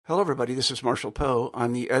Hello, everybody. This is Marshall Poe.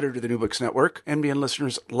 I'm the editor of the New Books Network. NBN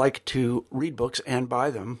listeners like to read books and buy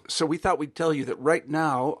them. So we thought we'd tell you that right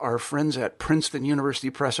now, our friends at Princeton University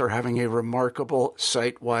Press are having a remarkable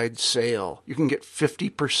site-wide sale. You can get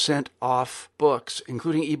 50% off books,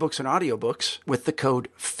 including ebooks and audiobooks, with the code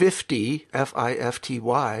 50,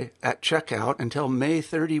 F-I-F-T-Y, at checkout until May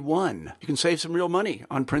 31. You can save some real money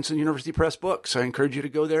on Princeton University Press books. I encourage you to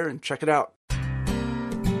go there and check it out.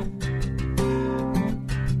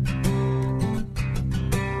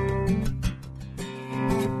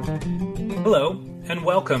 Hello, and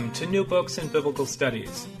welcome to New Books in Biblical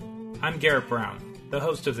Studies. I'm Garrett Brown, the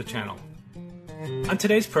host of the channel. On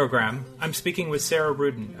today's program, I'm speaking with Sarah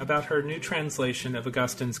Rudin about her new translation of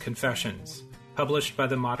Augustine's Confessions, published by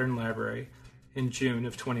the Modern Library in June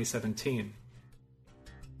of 2017.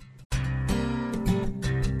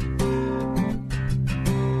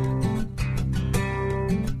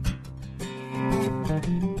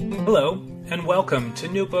 Hello, and welcome to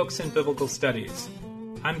New Books in Biblical Studies.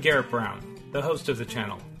 I'm Garrett Brown, the host of the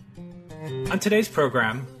channel. On today's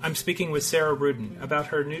program, I'm speaking with Sarah Rudin about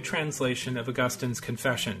her new translation of Augustine's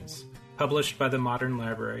Confessions, published by the Modern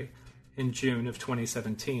Library in June of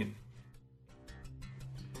 2017.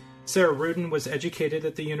 Sarah Rudin was educated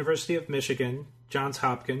at the University of Michigan, Johns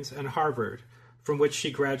Hopkins, and Harvard, from which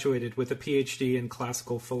she graduated with a PhD in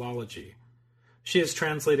classical philology. She has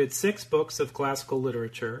translated 6 books of classical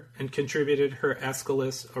literature and contributed her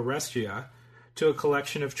Aeschylus Orestia to a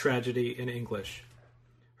collection of tragedy in English.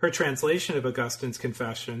 Her translation of Augustine's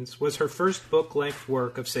Confessions was her first book-length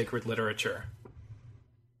work of sacred literature.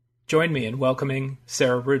 Join me in welcoming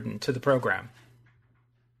Sarah Rudin to the program.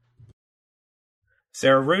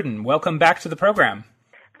 Sarah Rudin, welcome back to the program.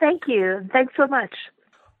 Thank you. Thanks so much.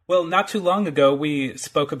 Well, not too long ago, we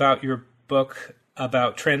spoke about your book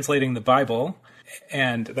about translating the Bible,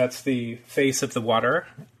 and that's The Face of the Water.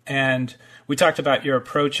 And we talked about your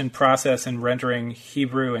approach and process in rendering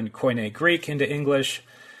Hebrew and Koine Greek into English.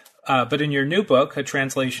 But in your new book, a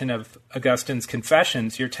translation of Augustine's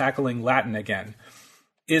Confessions, you're tackling Latin again.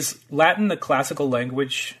 Is Latin the classical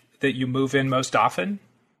language that you move in most often?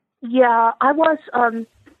 Yeah, I was,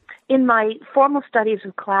 in my formal studies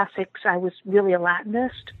of classics, I was really a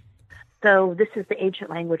Latinist. So this is the ancient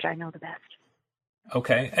language I know the best.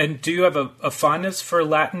 Okay. And do you have a fondness for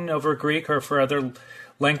Latin over Greek or for other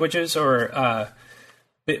languages? Or,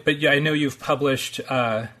 but yeah, I know you've published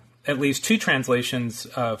at least 2 translations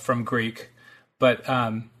from Greek. But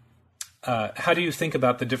how do you think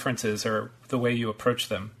about the differences or the way you approach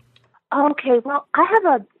them? Okay. Well, I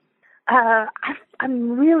have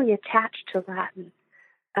I'm really attached to Latin,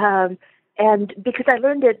 and because I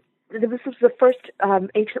learned it. This was the first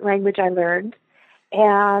ancient language I learned.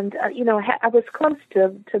 And, I was close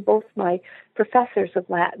to both my professors of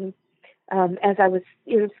Latin as I was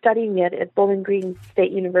studying it at Bowling Green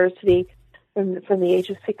State University from the age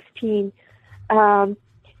of 16. And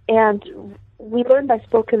we learned by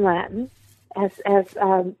spoken Latin, as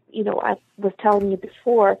I was telling you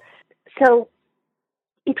before. So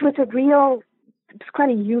it was quite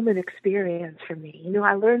a human experience for me.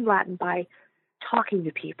 I learned Latin by talking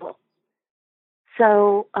to people.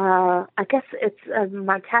 So I guess it's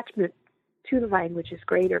my attachment to the language is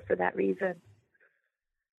greater for that reason.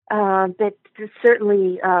 But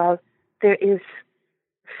certainly there is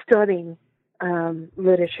stunning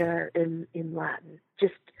literature in Latin,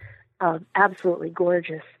 just absolutely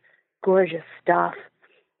gorgeous stuff.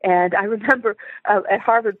 And I remember at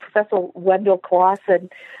Harvard, Professor Wendell Clawson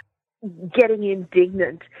getting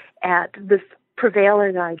indignant at this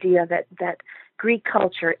prevailing idea that Greek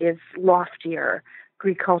culture is loftier,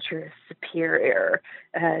 Greek culture is superior.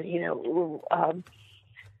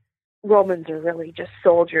 Romans are really just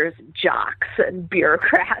soldiers, and jocks, and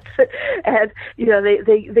bureaucrats, and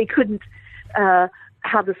they couldn't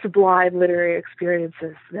have the sublime literary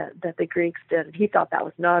experiences that the Greeks did. And he thought that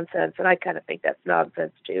was nonsense, and I kind of think that's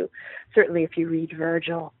nonsense too. Certainly, if you read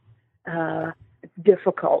Virgil, it's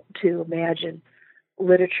difficult to imagine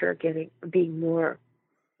literature being more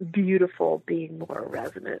beautiful, being more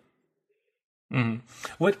resonant. Mm-hmm.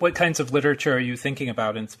 What kinds of literature are you thinking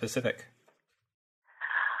about in specific?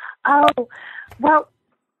 Oh, well,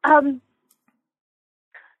 I'm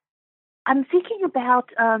thinking about,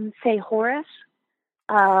 say, Horace,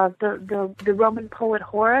 the Roman poet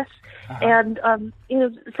Horace, and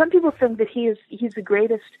some people think that he's the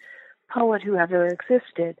greatest poet who ever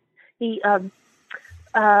existed. He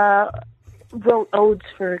wrote odes,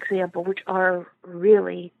 for example, which are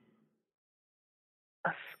really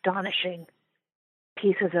astonishing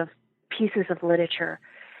pieces of literature.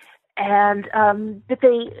 and but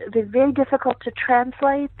they're very difficult to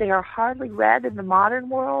translate. They are hardly read in the modern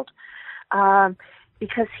world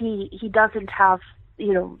because he doesn't have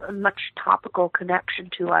a much topical connection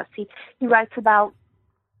to us. He writes about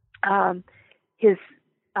his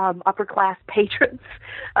upper class patrons.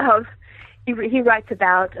 He writes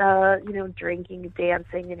about drinking and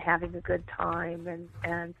dancing and having a good time,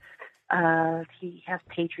 and he has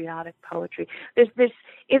patriotic poetry.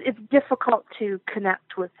 It's difficult to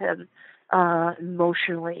connect with him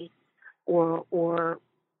emotionally or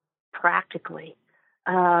practically.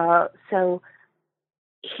 So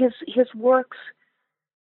his works,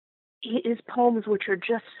 his poems, which are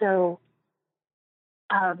just so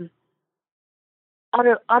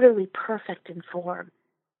utterly perfect in form,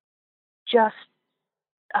 just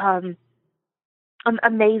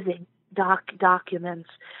amazing documents.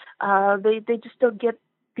 They just don't get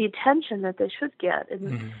the attention that they should get,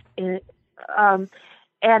 and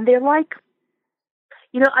they're like,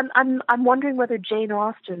 I'm wondering whether Jane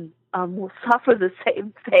Austen will suffer the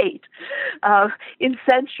same fate in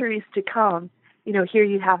centuries to come. Here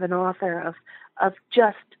you have an author of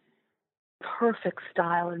just perfect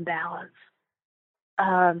style and balance,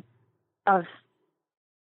 of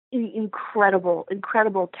incredible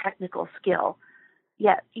technical skill.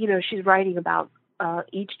 Yet, she's writing about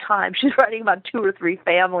each time she's writing about 2 or 3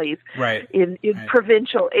 families in right.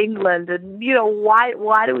 provincial England, and why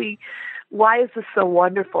is this so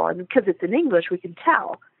wonderful? And because it's in English, we can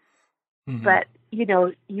tell. Mm-hmm. But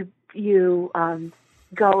you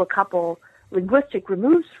go a couple linguistic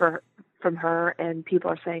removes from her, and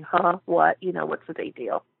people are saying, "Huh, what? What's the big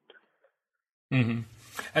deal?" Mm-hmm.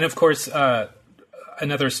 And of course,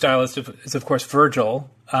 another stylist is of course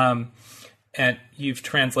Virgil, and you've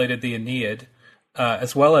translated the Aeneid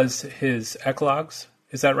as well as his eclogues.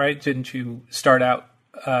 Is that right? Didn't you start out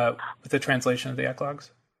with the translation of the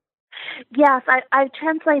eclogues? Yes, I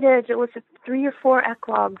translated. It was 3 or 4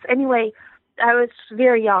 eclogues. Anyway, I was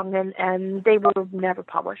very young, and they were never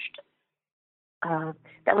published.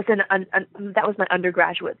 That was my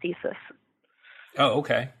undergraduate thesis. Oh,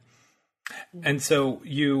 okay. And so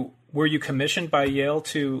were you commissioned by Yale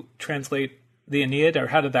to translate the Aeneid, or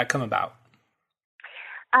how did that come about?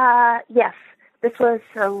 Yes, this was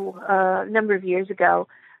a number of years ago.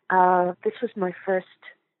 This was my first,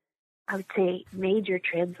 I would say, major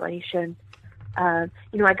translation. I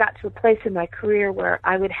got to a place in my career where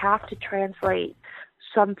I would have to translate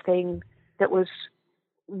something that was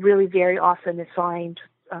really very often assigned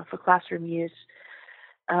for classroom use,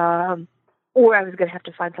 or I was going to have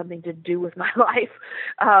to find something to do with my life.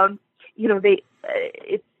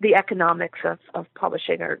 The economics of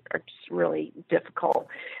publishing are just really difficult.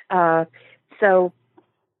 So,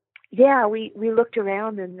 yeah, we looked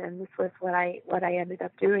around, and this was what I ended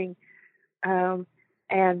up doing.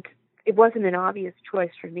 And it wasn't an obvious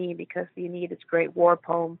choice for me because the Aeneid is a great war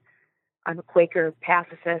poem. I'm a Quaker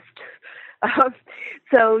pacifist.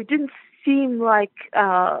 So it didn't seem like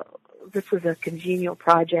this was a congenial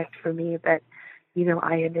project for me, but,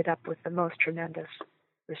 I ended up with the most tremendous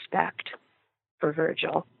respect for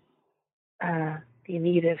Virgil. The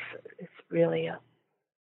Aeneid is really a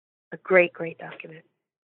great document.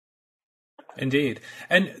 Indeed.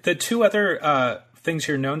 And the 2 other things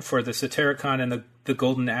you're known for, the Satyricon and the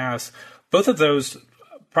Golden Ass, both of those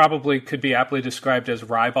probably could be aptly described as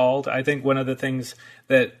ribald. I think one of the things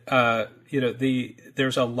that,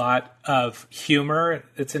 there's a lot of humor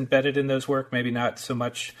that's embedded in those work, maybe not so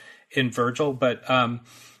much in Virgil, but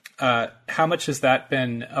how much has that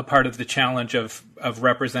been a part of the challenge of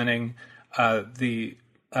representing the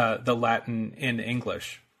Latin in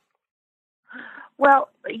English? Well,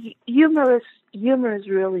 humor is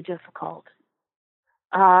really difficult.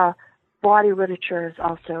 Body literature is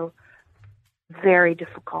also very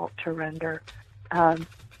difficult to render.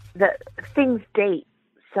 The things date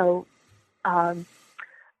so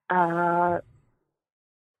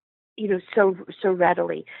so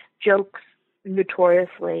readily. Jokes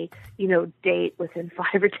notoriously, date within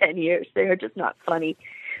 5 or 10 years. They are just not funny,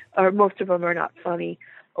 or most of them are not funny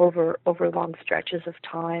over long stretches of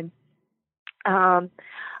time.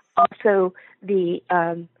 Also, the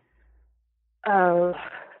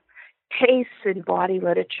tastes in body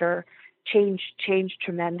literature change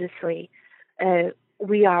tremendously.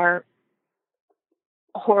 We are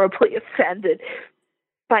horribly offended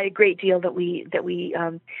by a great deal that we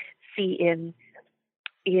see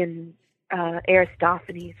in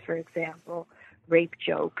Aristophanes, for example, rape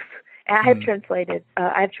jokes. And I have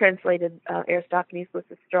translated Aristophanes with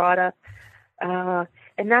Lysistrata,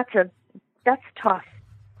 and that's tough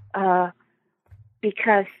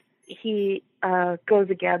because he goes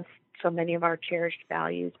against so many of our cherished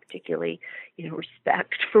values, particularly,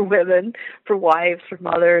 respect for women, for wives, for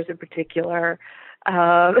mothers in particular.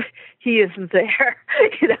 He isn't there.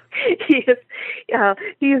 He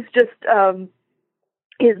is just,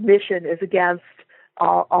 his mission is against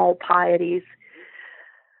all pieties.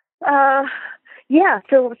 So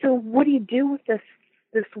what do you do with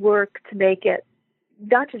this work to make it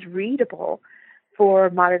not just readable for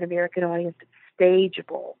modern American audience, but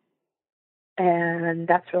stageable? And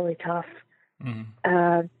that's really tough.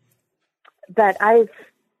 Mm-hmm. But I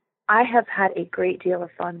have had a great deal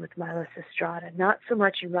of fun with My Lysistrata, not so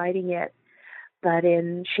much in writing it, but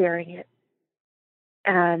in sharing it.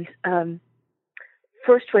 And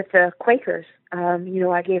first with the Quakers,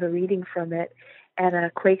 I gave a reading from it at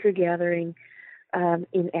a Quaker gathering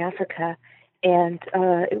in Africa, and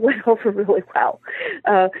it went over really well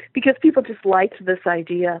because people just liked this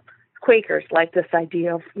idea. Quakers liked this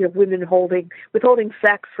idea of women withholding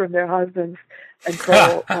sex from their husbands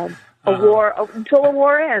until until a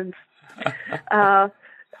war ends,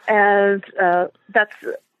 and that's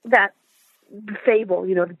that fable.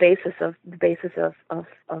 The basis of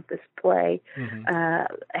this play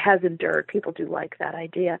has endured. People do like that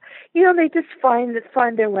idea. They just find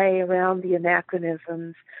their way around the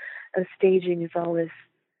anachronisms. Staging is always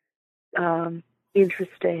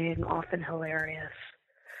interesting, often hilarious.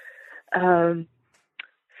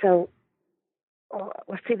 So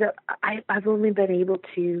let's see. I've only been able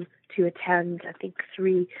to attend, I think,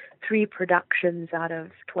 three productions out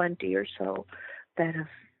of 20 or so that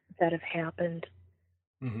have happened.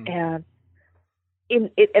 Mm-hmm. And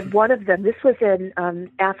in one of them, this was in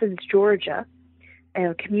Athens, Georgia, and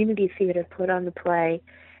a community theater put on the play,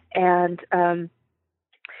 and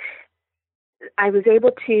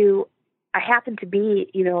I happened to be,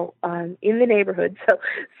 in the neighborhood,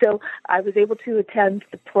 so I was able to attend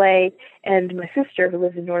the play, and my sister, who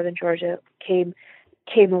lives in northern Georgia, came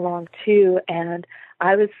along too, and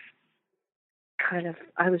I was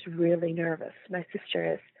really nervous. My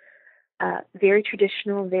sister is very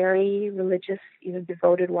traditional, very religious,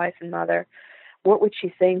 devoted wife and mother. What would she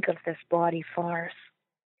think of this bawdy farce?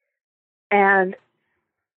 And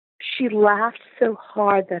she laughed so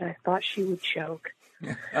hard that I thought she would choke.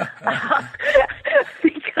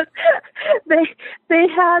 Because they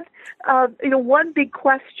had, one big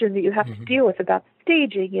question that you have to deal with about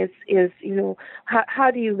staging is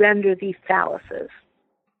how do you render these phalluses?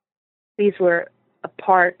 These were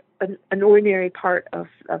an ordinary part of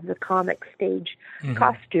the comic stage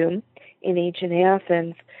costume in ancient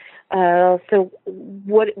Athens. So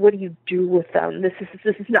what do you do with them? This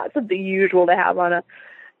is not something usual to have on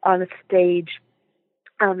a stage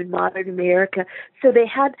in modern America. So they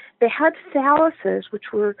had phalluses,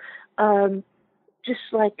 which were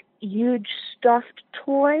just like huge stuffed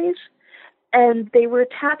toys, and they were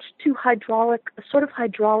attached to a sort of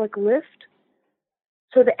hydraulic lift.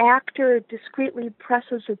 So the actor discreetly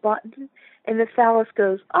presses a button, and the phallus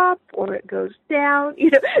goes up or it goes down,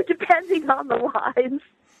 depending on the lines.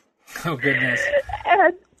 Oh goodness!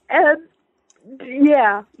 And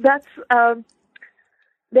yeah, that's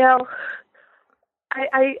now.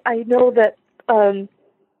 I know that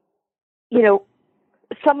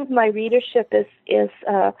some of my readership is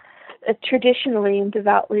traditionally and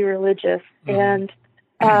devoutly religious, and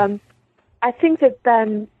I think that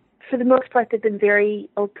then, for the most part, they've been very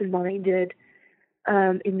open-minded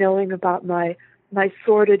in knowing about my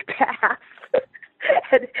sordid past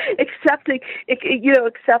and accepting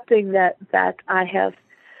that I have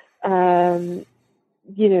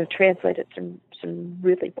translated some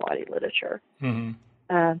really bawdy literature.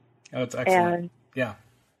 Mm-hmm. That's excellent. And, yeah.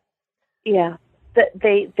 That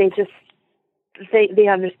they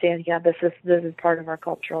understand. Yeah, this is part of our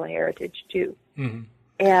cultural heritage too. Mm-hmm.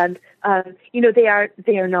 And they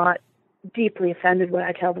are not deeply offended when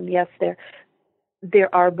I tell them, yes,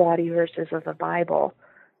 there are bawdy verses of the Bible.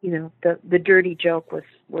 The dirty joke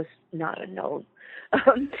was not unknown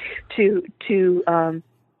to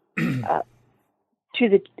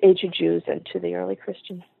the ancient Jews and to the early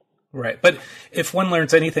Christians. Right. But if one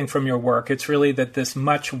learns anything from your work, it's really that this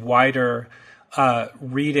much wider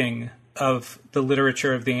reading of the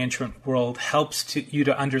literature of the ancient world helps you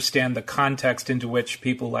to understand the context into which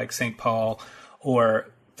people like St. Paul or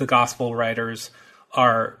the gospel writers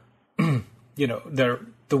are, the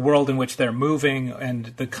world in which they're moving and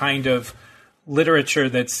the kind of literature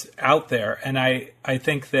that's out there. And I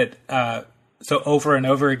think that so over and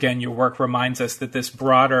over again, your work reminds us that this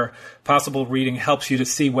broader possible reading helps you to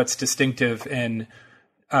see what's distinctive in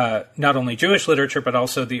not only Jewish literature, but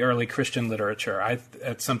also the early Christian literature.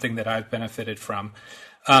 That's something that I've benefited from,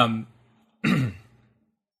 from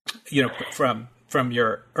from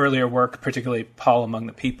your earlier work, particularly Paul Among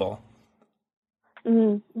the People.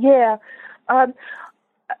 Yeah. I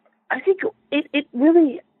think it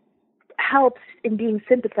really helps in being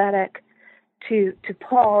sympathetic to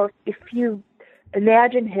Paul if you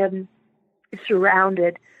imagine him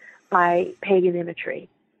surrounded by pagan imagery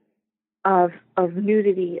of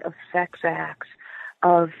nudity, of sex acts,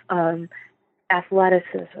 of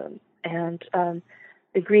athleticism, and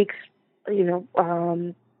the Greeks,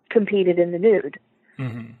 competed in the nude.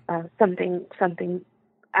 Mm-hmm. Something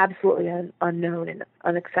absolutely unknown and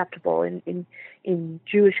unacceptable in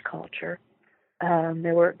Jewish culture.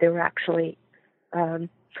 There were actually, you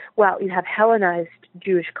have Hellenized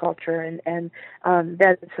Jewish culture, and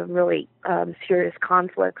then some really serious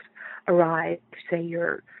conflicts arise. Say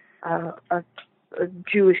you're a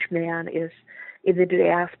Jewish man is in the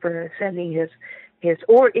diaspora sending his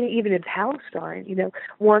or even in Palestine,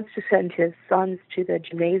 wants to send his sons to the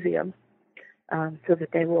gymnasium so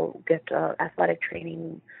that they will get athletic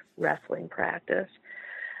training, wrestling practice.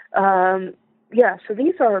 So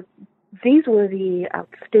these were the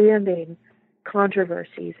outstanding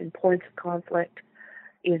controversies and points of conflict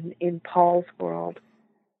in Paul's world.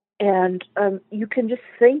 And you can just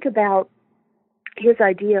think about his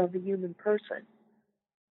idea of the human person,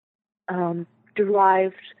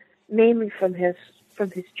 derived mainly from his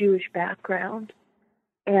Jewish background.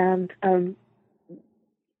 And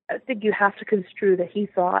I think you have to construe that he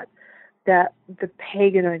thought that the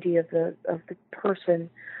pagan idea of the person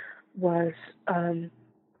was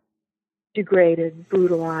degraded,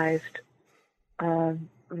 brutalized,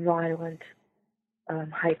 violent,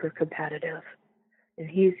 hyper-competitive, and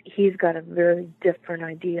he's got a very different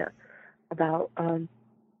idea about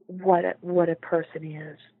what a person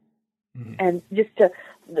is. Mm-hmm. And just to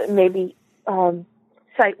maybe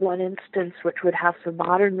cite one instance which would have some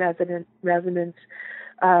modern resonance.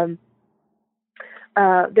 There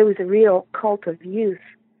was a real cult of youth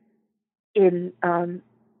in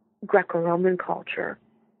Greco-Roman culture,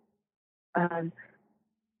 and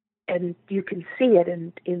you can see it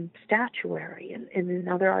in statuary and in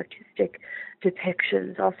other artistic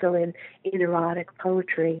depictions, also in erotic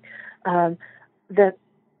poetry. The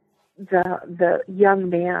young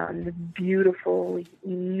man, the beautiful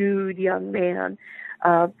nude young man,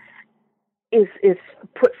 is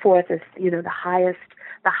put forth as the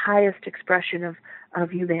highest expression of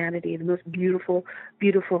humanity, the most beautiful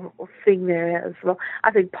thing there is. Well,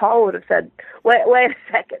 I think Paul would have said, wait a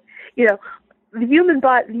second, the human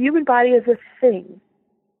body is a thing.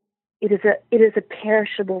 It is a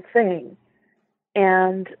perishable thing,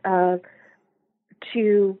 and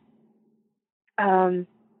to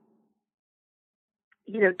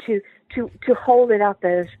hold it up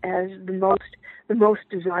as the most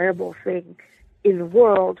desirable thing in the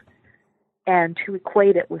world, and to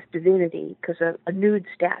equate it with divinity, because a nude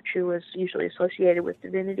statue is usually associated with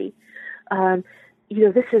divinity.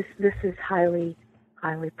 This is highly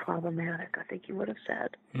problematic, I think you would have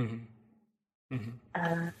said. Mm-hmm. Mm-hmm.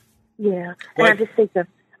 And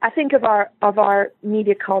I think of our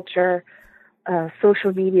media culture,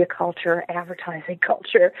 social media culture, advertising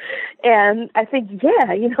culture, and I think,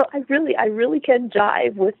 I really can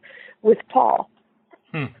jive with Paul.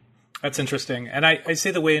 That's interesting, and I see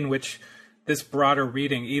the way in which this broader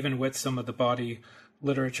reading, even with some of the body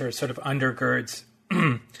literature, sort of undergirds,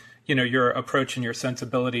 your approach and your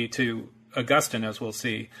sensibility to Augustine, as we'll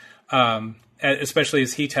see, especially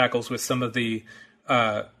as he tackles with some of the,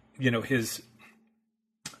 his,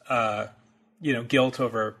 guilt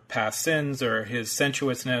over past sins, or his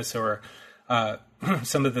sensuousness, or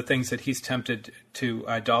some of the things that he's tempted to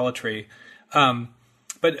idolatry.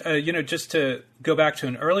 But just to go back to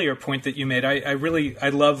an earlier point that you made, I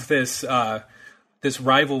love this this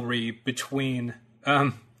rivalry between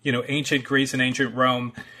ancient Greece and ancient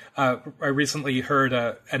Rome. I recently heard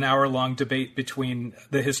an hour-long debate between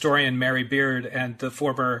the historian Mary Beard and the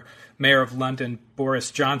former mayor of London,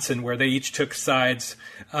 Boris Johnson, where they each took sides,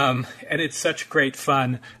 and it's such great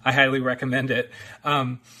fun. I highly recommend it.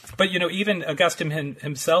 But even Augustine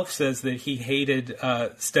himself says that he hated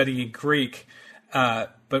studying Greek,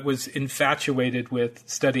 but was infatuated with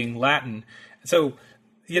studying Latin. So,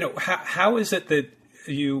 how is it that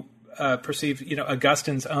you perceive,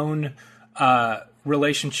 Augustine's own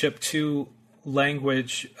relationship to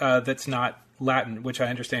language that's not Latin, which I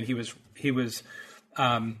understand he was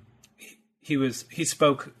a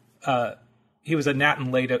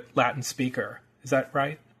Latin speaker. Is that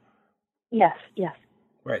right? Yes.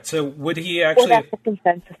 Right. So would he actually? Well, that's the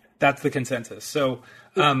consensus. That's the consensus. So,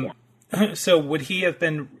 Yeah. So would he have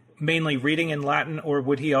been mainly reading in Latin, or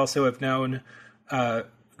would he also have known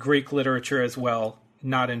Greek literature as well,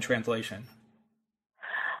 not in translation?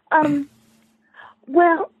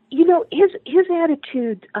 Well, his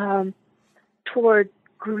attitude toward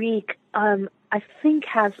Greek, I think,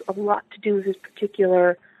 has a lot to do with his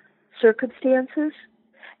particular circumstances.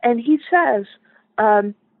 And he says,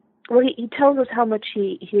 he tells us how much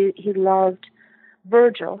he loved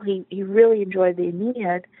Virgil. He really enjoyed the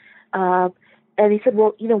Aeneid, and he said,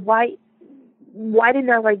 well, why didn't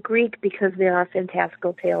I like Greek? Because there are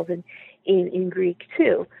fantastical tales in Greek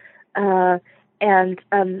too, and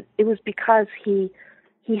it was because he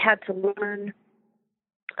had to learn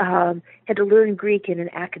Greek in an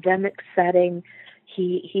academic setting.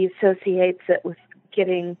 He associates it with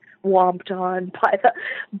getting womped on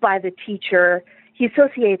by the teacher. He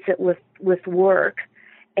associates it with work,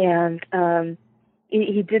 and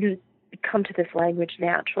he didn't come to this language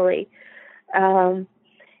naturally.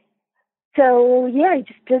 So yeah, he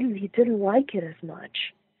didn't like it as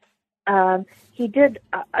much. I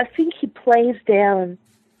think he plays down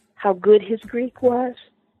how good his Greek was,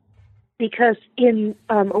 because in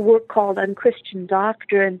a work called Unchristian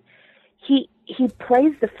Doctrine, he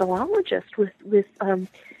plays the philologist with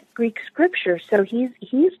Greek scripture. So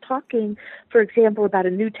he's talking, for example, about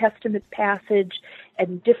a New Testament passage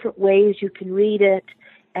and different ways you can read it,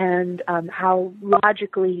 and how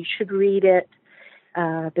logically you should read it.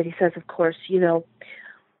 But he says, of course, we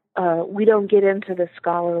don't get into the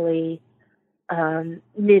scholarly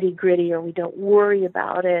nitty-gritty, or we don't worry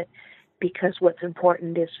about it, because what's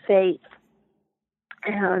important is faith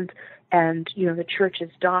and the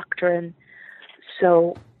church's doctrine.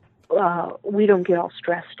 So we don't get all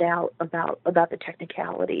stressed out about the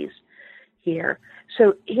technicalities here.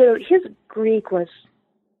 So his Greek was,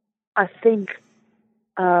 I think,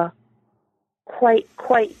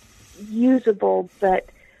 quite usable, but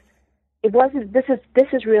it wasn't. This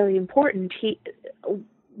is really important.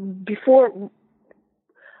 Before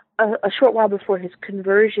a short while before his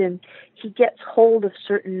conversion, he gets hold of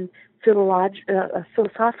certain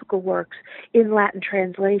philosophical works in Latin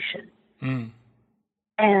translation.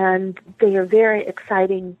 And they are very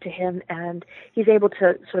exciting to him, and he's able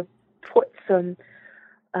to sort of put some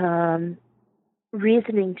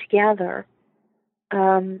reasoning together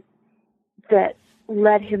that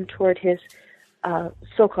led him toward his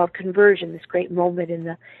so-called conversion, this great moment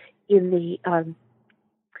in the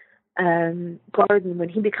garden when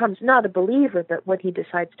he becomes not a believer, but when he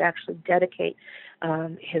decides to actually dedicate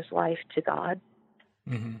his life to God.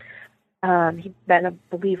 He'd been a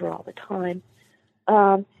believer all the time.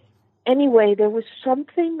 Anyway, there was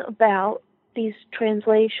something about these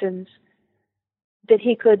translations that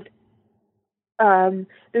he could,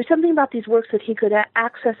 there's something about these works that he could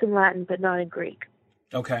access in Latin, but not in Greek.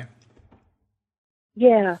 Okay.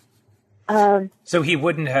 Yeah. So he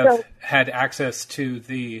wouldn't have had access to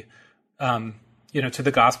the, to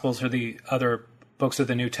the Gospels or the other books of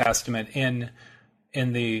the New Testament in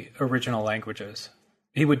the original languages.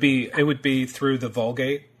 It would be through the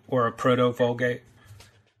Vulgate or a Proto-Vulgate.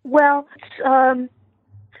 Well, it's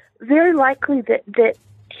very likely that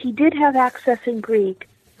he did have access in Greek.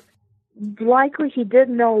 Likely he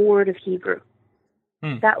didn't know a word of Hebrew.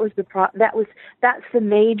 That was that's the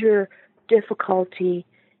major difficulty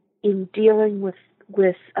in dealing with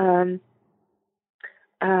his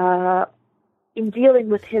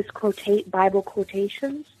Bible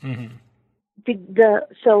quotations.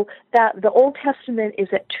 So that the Old Testament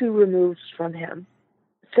is at 2 removes from him.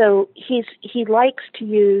 So he likes to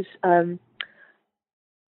use Latin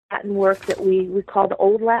work that we call the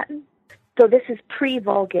Old Latin. So this is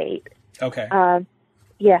pre-Vulgate. Okay.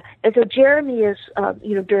 Yeah, and so Jeremy is,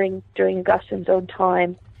 during Augustine's own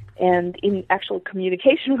time, and in actual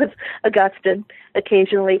communication with Augustine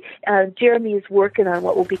occasionally, Jeremy is working on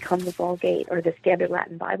what will become the Vulgate, or the Standard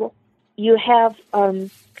Latin Bible. You have,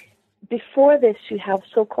 before this, you have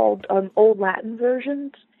so-called Old Latin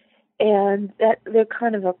versions, and that they're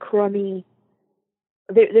kind of a crummy.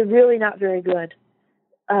 They're really not very good.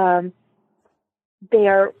 They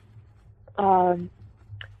are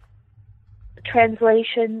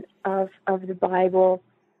translation of the Bible.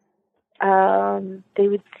 They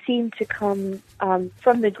would seem to come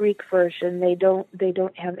from the Greek version. They don't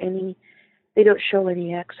show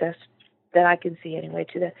any access that I can see anyway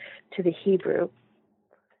to the Hebrew.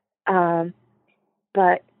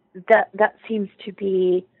 But that seems to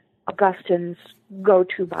be Augustine's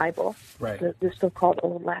go-to Bible, right? The so-called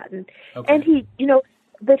Old Latin. Okay. And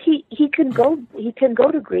but he can go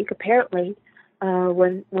to Greek apparently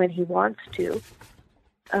when he wants to,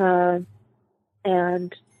 and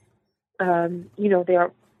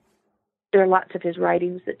there are lots of his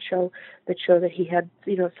writings that show that he had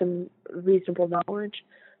some reasonable knowledge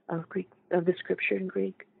of Greek, of the Scripture in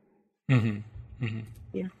Greek. Mm-hmm. Mm-hmm.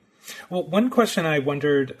 Yeah. Well, one question I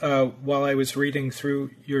wondered while I was reading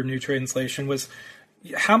through your new translation was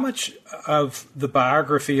how much of the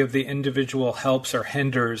biography of the individual helps or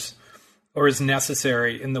hinders or is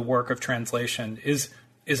necessary in the work of translation? Is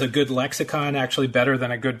a good lexicon actually better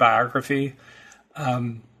than a good biography?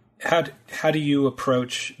 How do you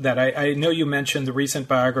approach that? I know you mentioned the recent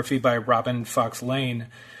biography by Robin Fox Lane,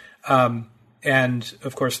 and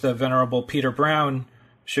of course the venerable Peter Brown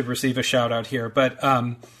should receive a shout out here. But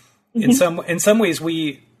in some ways,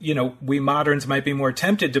 we moderns might be more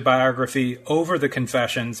tempted to biography over the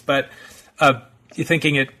Confessions, but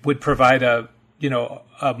thinking it would provide a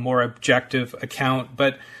more objective account.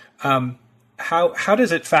 But how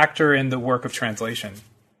does it factor in the work of translation?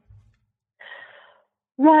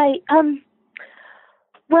 Right.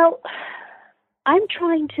 Well, I'm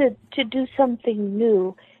trying to do something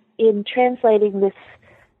new in translating this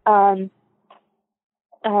in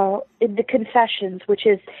the Confessions, which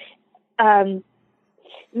is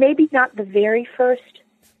maybe not the very first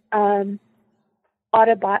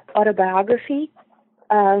autobiography.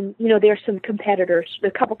 There's some competitors,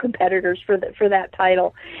 a couple competitors for that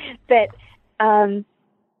title, but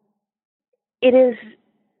it is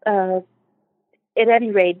at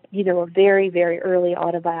any rate, a very, very early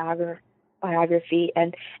autobiography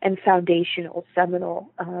and foundational,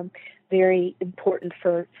 seminal, very important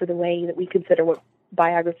for the way that we consider what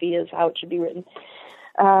biography is, how it should be written.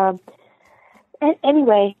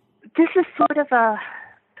 Anyway, this is sort of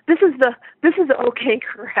this is the OK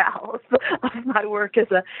Corral of my work as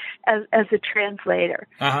a translator,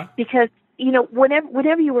 because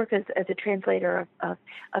whenever you work as a translator of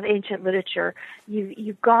ancient literature,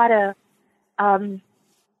 you've got to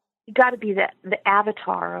be the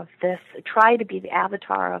avatar of this. Try to be the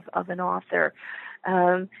avatar of an author.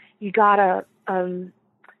 You got to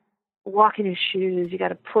walk in his shoes. You got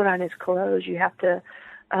to put on his clothes. You have to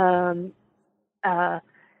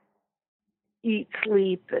eat,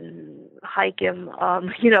 sleep, and hike him.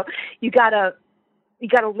 You got to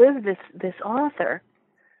live this author.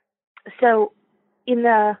 So in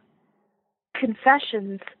the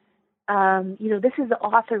Confessions, this is the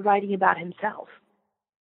author writing about himself,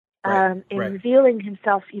 and revealing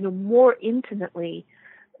himself, more intimately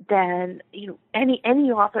than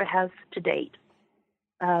any author has to date.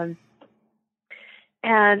 And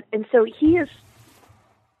so he is,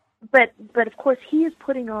 but of course he is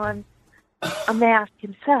putting on a mask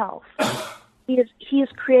himself. He is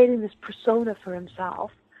creating this persona for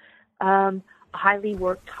himself, a highly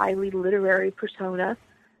worked, highly literary persona.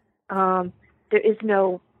 There is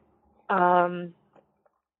no, I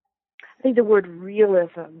think the word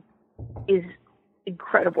realism is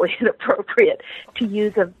incredibly inappropriate to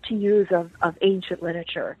use of ancient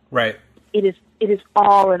literature. Right. It is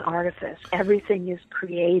all an artifice. Everything is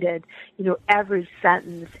created. Every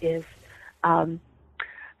sentence is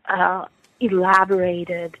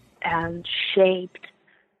elaborated and shaped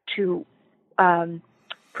to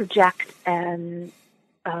project an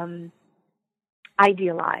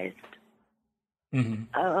idealized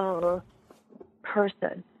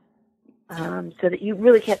person, so that you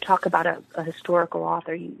really can't talk about a historical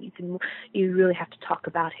author. You really have to talk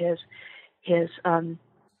about his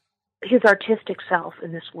artistic self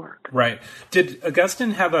in this work. Right. Did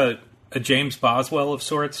Augustine have a James Boswell of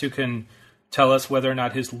sorts who can tell us whether or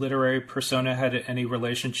not his literary persona had any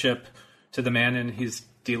relationship to the man in his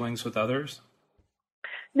dealings with others?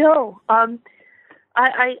 No.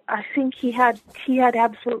 I think he had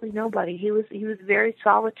absolutely nobody. He was a very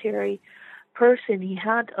solitary person. He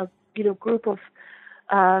had a group of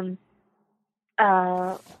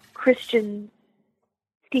Christian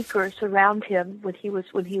seekers around him when he was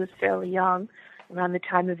fairly young, around the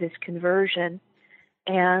time of his conversion,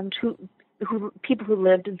 and who people who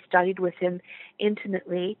lived and studied with him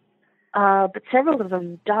intimately. But several of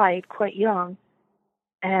them died quite young,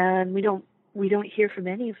 and we don't hear from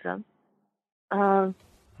any of them.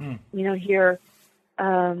 We don't hear,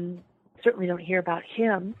 certainly don't hear about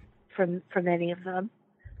him from any of them.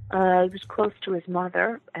 He was close to his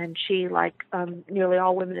mother, and she, like nearly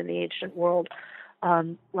all women in the ancient world,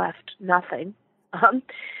 left nothing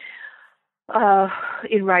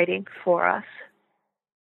in writing for us.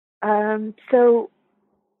 So,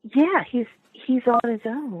 yeah, he's on his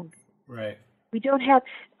own. Right. We don't have.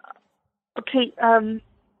 Okay.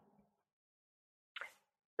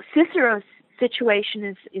 Cicero's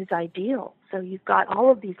situation is ideal. So you've got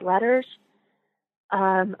all of these letters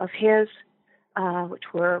of his, which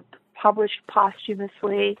were published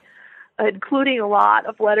posthumously, including a lot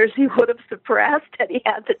of letters he would have suppressed had he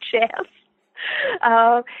had the chance.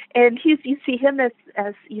 And you see him as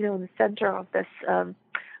in the center of this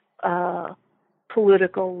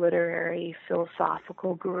political, literary,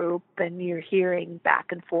 philosophical group, and you're hearing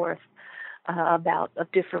back and forth about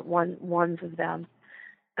of different ones of them,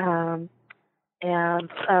 and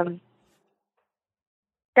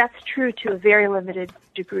that's true to a very limited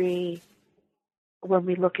degree when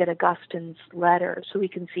we look at Augustine's letters. So we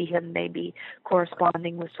can see him maybe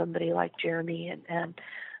corresponding with somebody like Jeremy, and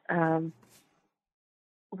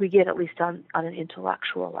we get, at least on an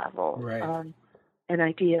intellectual level, right, an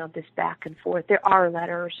idea of this back and forth. There are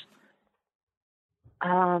letters.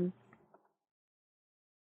 okay.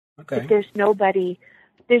 But there's nobody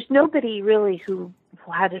really who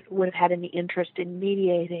would have had any interest in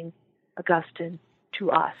mediating Augustine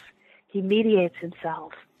to us. He mediates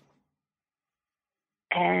himself,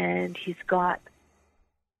 and he's got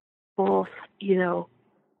both,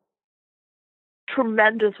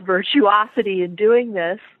 tremendous virtuosity in doing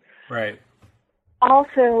this. Right.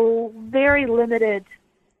 Also, very limited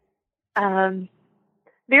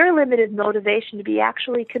motivation to be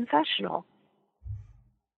actually confessional.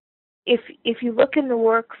 If you look in the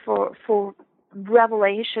work for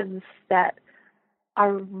revelations that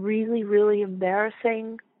are really, really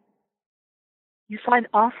embarrassing, you find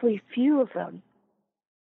awfully few of them.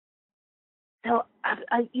 So,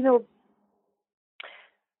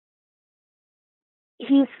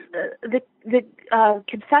 he's the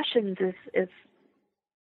Confessions is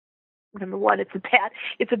number one. It's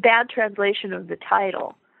a bad translation of the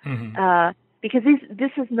title, because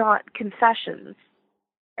this is not confessions,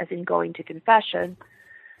 as in going to confession.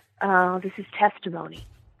 This is testimony.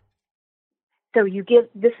 So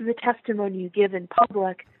this is a testimony you give in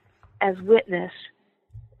public as witness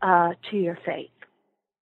to your faith.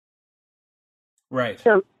 Right.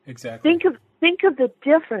 So exactly. Think of the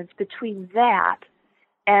difference between that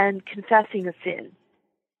and confessing a sin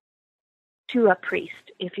to a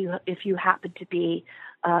priest, if you happen to be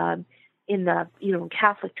in the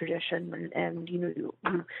Catholic tradition, and you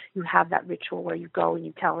have that ritual where you go and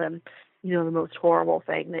you tell him the most horrible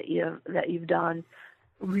thing that you've done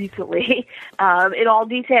recently in all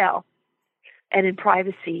detail and in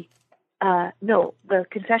privacy. No, the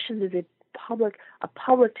Confessions is a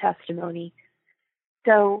public testimony.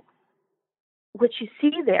 So what you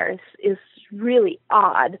see there is really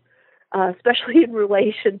odd, especially in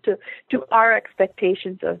relation to our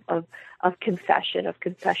expectations of confession, of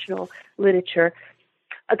confessional literature.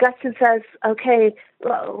 Augustine says, okay,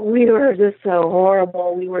 we were just so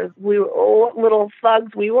horrible. We were what little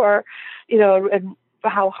thugs we were, and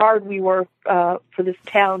how hard we were for this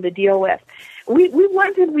town to deal with. We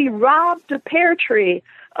went and we robbed a pear tree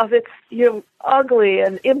of its ugly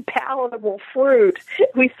and impalatable fruit.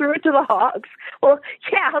 We threw it to the hogs. Well,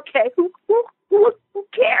 yeah, okay. Who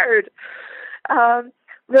cared? The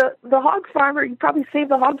hog farmer, you probably saved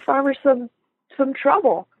the hog farmer some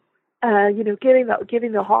trouble. Giving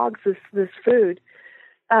the hogs this food.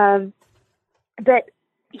 But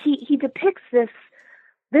he depicts this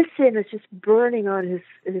sin as just burning on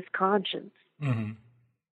his conscience, and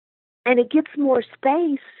it gets more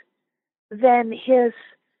space than his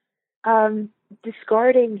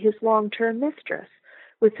discarding his long-term mistress,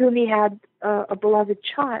 with whom he had a beloved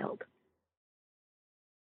child.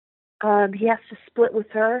 He has to split with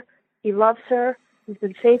her. He loves her. He's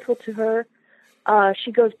been faithful to her.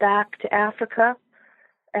 She goes back to Africa,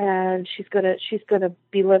 and she's gonna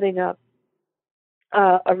be living a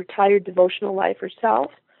retired devotional life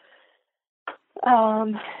herself.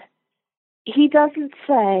 He doesn't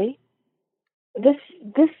say this.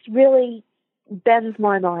 This really bends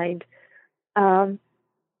my mind.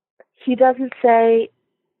 He doesn't say.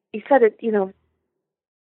 He said it.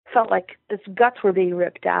 Felt like his guts were being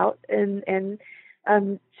ripped out, and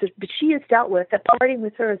but she is dealt with. That parting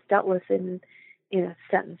with her is dealt with in a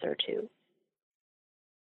sentence or two.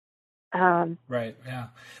 Right. Yeah.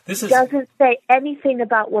 Doesn't say anything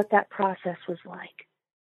about what that process was like.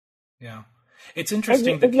 Yeah, it's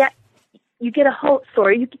interesting. And yet, you get a whole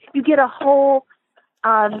story. You get a whole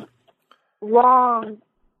long,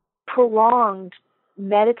 prolonged,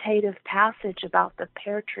 meditative passage about the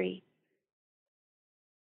pear tree.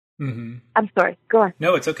 Mm-hmm. I'm sorry. Go on.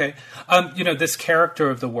 No, it's okay. This character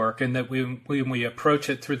of the work, and that when we approach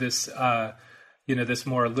it through this, this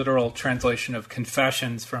more literal translation of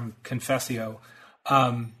Confessions from Confessio,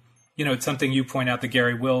 it's something you point out that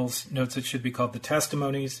Gary Wills notes it should be called the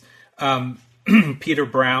Testimonies. Peter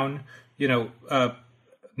Brown,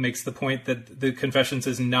 makes the point that the Confessions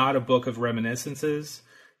is not a book of reminiscences.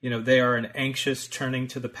 They are an anxious turning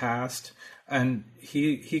to the past. And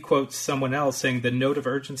he quotes someone else saying, the note of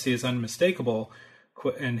urgency is unmistakable.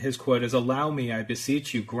 And his quote is, "Allow me, I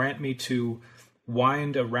beseech you, grant me to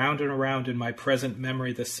wind around and around in my present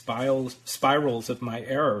memory the spirals of my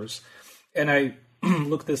errors. And I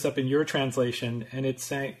looked this up in your translation, and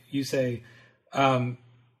you say, I'm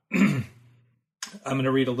going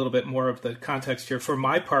to read a little bit more of the context here. For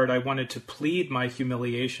my part, I wanted to plead my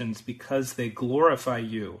humiliations because they glorify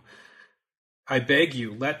you. I beg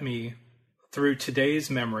you, let me, through today's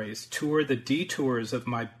memories, tour the detours of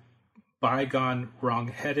my bygone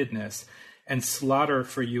wrongheadedness and slaughter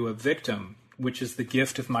for you a victim, which is the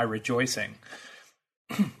gift of my rejoicing.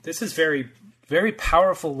 This is very, very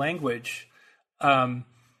powerful language, kind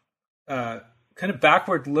of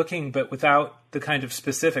backward looking, but without the kind of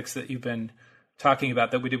specifics that you've been talking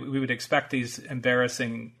about, that we would expect these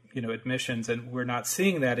embarrassing, admissions, and we're not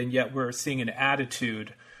seeing that, and yet we're seeing an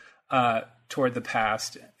attitude toward the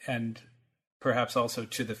past and perhaps also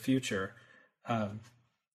to the future.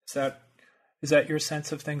 Is that your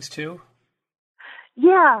sense of things too?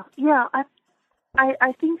 Yeah.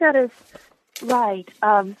 I think that is right.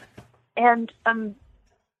 And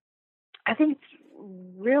I think it's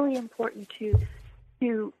really important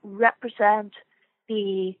to represent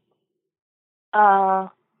the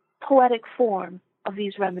poetic form of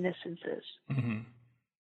these reminiscences.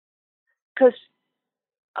 Because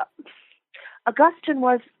Augustine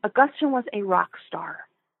was a rock star.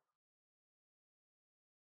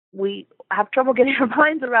 We have trouble getting our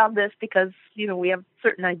minds around this because, we have a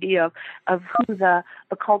certain idea of who the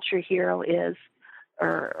culture hero is,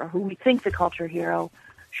 or who we think the culture hero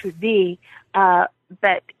should be.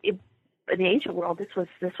 But in the ancient world, this was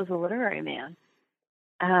a literary man,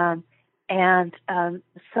 and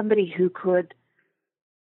somebody who could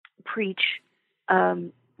preach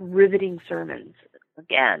riveting sermons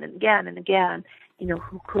again and again and again.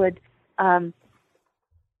 Who could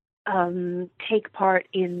take part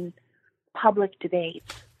in public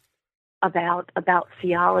debates about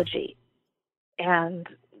theology, and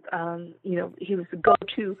he was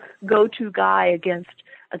the go-to guy against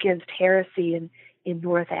heresy in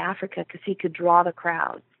North Africa, because he could draw the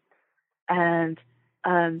crowd, and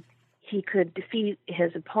he could defeat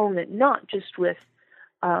his opponent not just with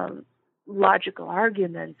logical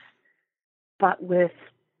arguments, but with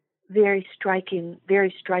very striking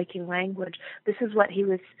language. This is what he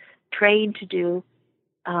was trained to do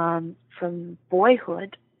from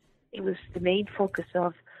boyhood. It was the main focus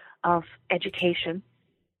of education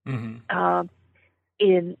in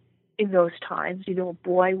those times. A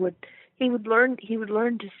boy would learn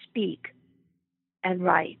to speak and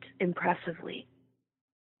write impressively.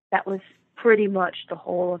 That was pretty much the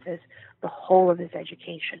whole of his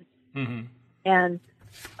education. And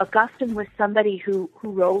Augustine was somebody who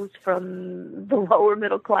rose from the lower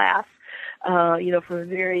middle class, from a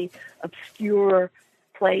very obscure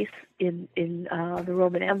place in the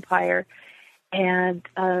Roman Empire, and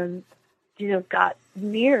got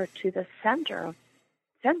near to the center of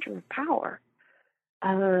power.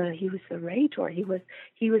 He was the Rhetor. He was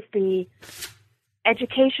the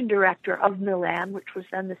education director of Milan, which was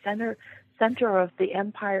then the center of the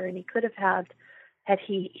empire, and he could have had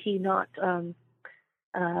he not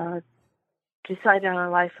decided on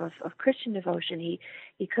a life of Christian devotion, he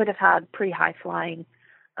could have had a pretty high-flying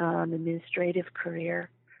administrative career.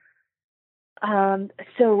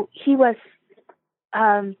 So he was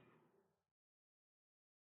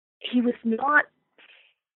not,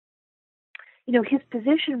 his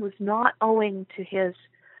position was not owing to his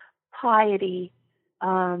piety,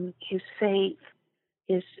 his faith,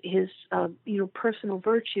 his personal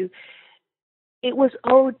virtue. It was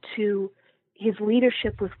owed to his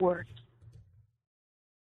leadership with words.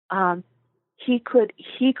 He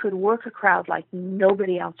could work a crowd like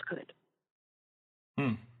nobody else could.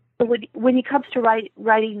 So when he comes to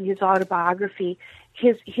writing his autobiography,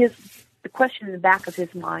 the question in the back of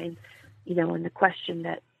his mind, and the question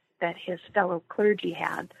that his fellow clergy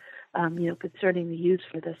had, concerning the use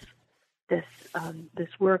for this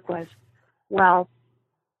work was, well,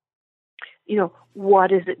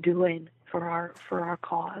 what is it doing for our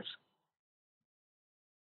cause?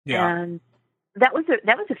 Yeah. And that was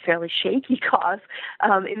a fairly shaky cause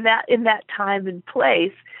in that time and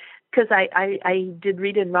place, because I did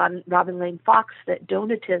read in Robin Lane Fox that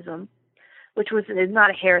Donatism, which was not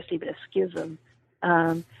a heresy but a schism,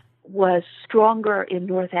 was stronger in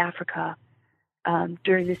North Africa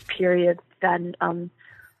during this period than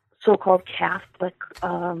so-called Catholic,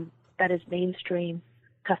 that is mainstream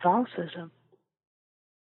Catholicism.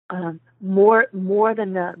 More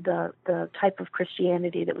than the type of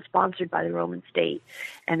Christianity that was sponsored by the Roman state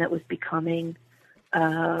and that was becoming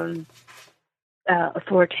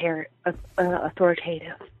authoritative.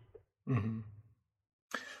 Mm-hmm.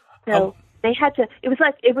 So They had to. It was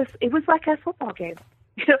like a football game.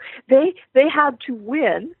 You know, they had to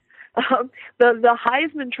win the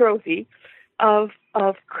Heisman Trophy of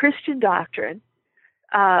Christian doctrine,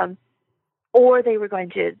 or they were going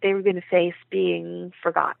to face being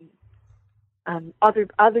forgotten.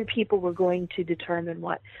 Other people were going to determine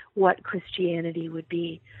what Christianity would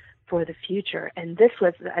be for the future, and this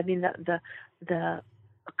was, I mean, the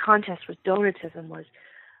contest with Donatism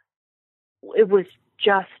was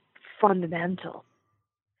just fundamental.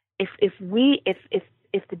 If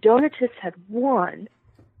the Donatists had won,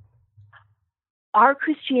 our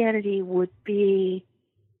Christianity would be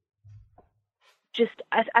just,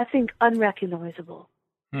 I think, unrecognizable.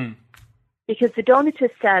 Because the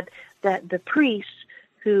Donatists said that the priests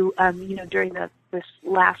who, during this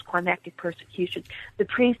last climactic persecution, the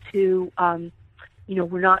priests who,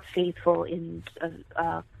 were not faithful in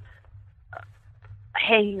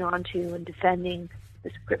hanging on to and defending the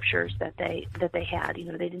scriptures that they had,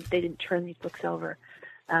 they didn't turn these books over.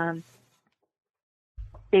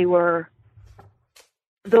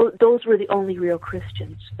 Those were the only real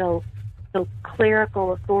Christians. So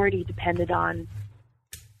clerical authority depended on,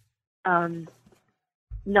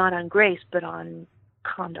 not on grace, but on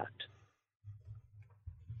conduct.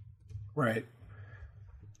 Right.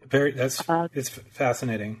 It's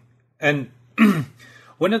fascinating. And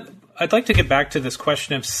I'd like to get back to this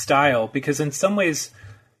question of style, because in some ways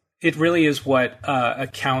it really is what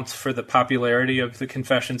accounts for the popularity of the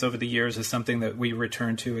Confessions over the years, is something that we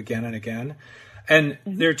return to again and again. And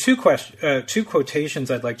there are two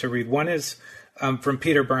quotations I'd like to read. One is from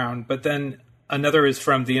Peter Brown, but then another is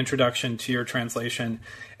from the introduction to your translation.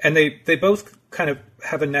 And they both kind of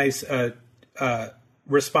have a nice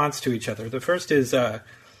response to each other. The first is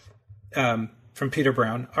from Peter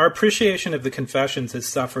Brown. Our appreciation of the Confessions has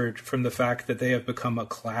suffered from the fact that they have become a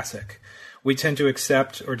classic. We tend to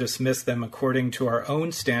accept or dismiss them according to our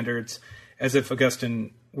own standards, as if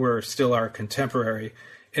Augustine were still our contemporary.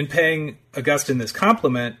 In paying Augustine this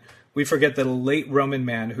compliment, we forget that a late Roman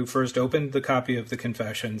man who first opened the copy of the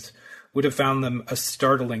Confessions would have found them a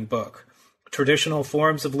startling book. Traditional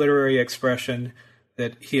forms of literary expression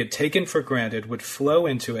that he had taken for granted would flow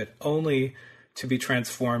into it only to be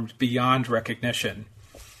transformed beyond recognition.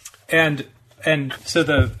 And so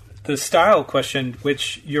the style question,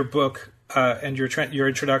 which your book and your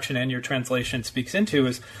introduction and your translation speaks into,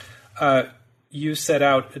 is you set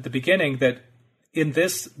out at the beginning that in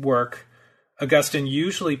this work, Augustine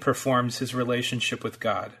usually performs his relationship with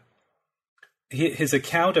God. His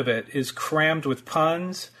account of it is crammed with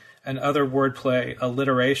puns and other wordplay,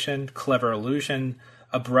 alliteration, clever allusion,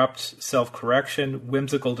 abrupt self-correction,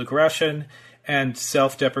 whimsical digression, and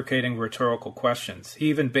self-deprecating rhetorical questions. He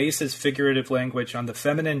even bases figurative language on the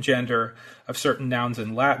feminine gender of certain nouns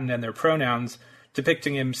in Latin and their pronouns,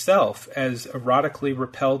 depicting himself as erotically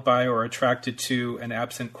repelled by or attracted to an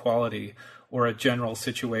absent quality or a general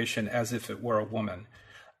situation as if it were a woman.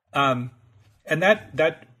 And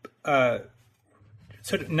that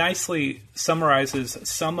sort of nicely summarizes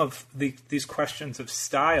some of these questions of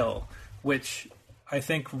style, which I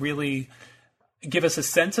think really give us a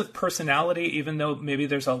sense of personality, even though maybe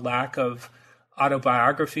there's a lack of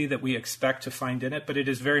autobiography that we expect to find in it, but it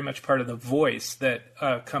is very much part of the voice that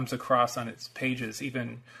comes across on its pages,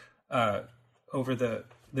 even over the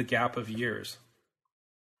gap of years.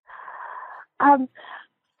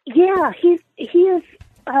 Yeah, he is.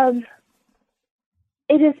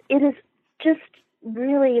 It is just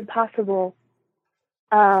really impossible.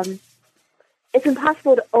 It's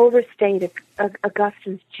impossible to overstate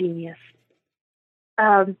Augustine's genius.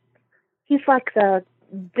 He's like the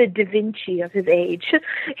Da Vinci of his age.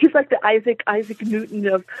 He's like the Isaac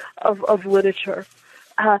Newton of literature,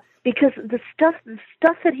 because the stuff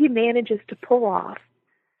that he manages to pull off,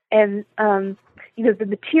 and the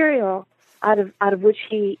material out of which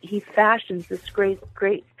he fashions this great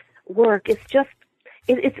work,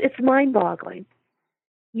 it's mind-boggling.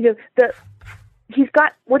 He's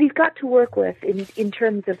got to work with in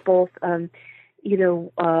terms of both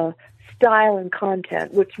style and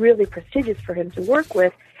content, what's really prestigious for him to work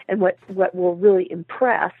with, and what will really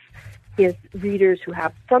impress his readers who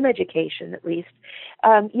have some education, at least,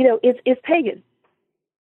 is pagan.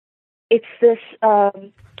 It's this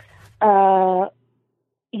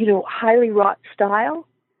highly wrought style.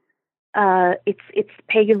 It's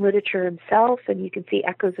pagan literature himself, and you can see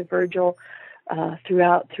echoes of Virgil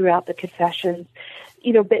throughout the Confessions.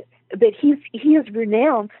 But he has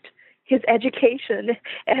renounced his education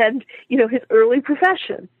and his early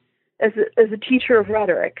profession as a teacher of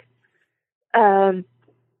rhetoric.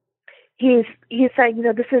 He's saying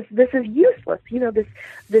this is useless.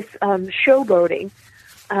 This showboating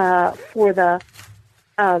for the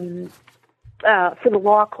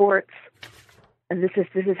law courts, and this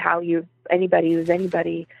is how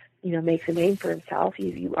anybody makes a name for himself.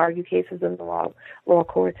 You argue cases in the law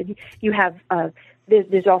courts, and you have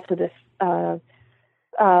there's also this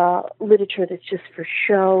literature that's just for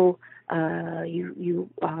show. You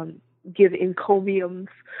give encomiums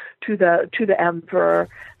to the emperor.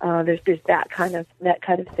 There's that kind of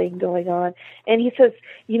thing going on, and he says,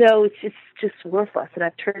 it's just worthless, and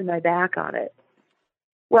I've turned my back on it.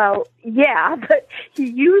 Well, yeah, but he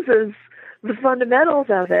uses the fundamentals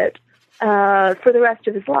of it for the rest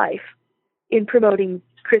of his life in promoting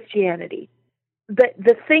Christianity. But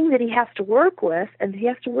the thing that he has to work with, and he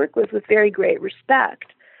has to work with very great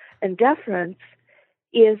respect and deference,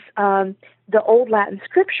 is the Old Latin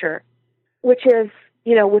Scripture, which is,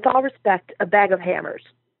 with all respect, a bag of hammers.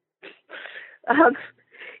 As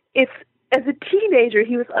a teenager,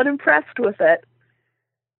 he was unimpressed with it.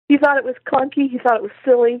 He thought it was clunky. He thought it was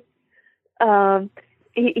silly.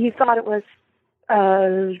 He thought it was,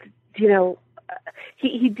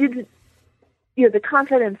 he didn't, the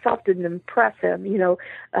content himself didn't impress him.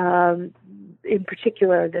 In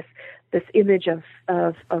particular, this image of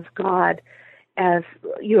God as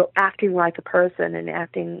acting like a person and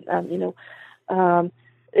acting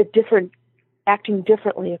acting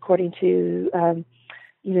differently according to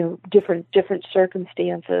different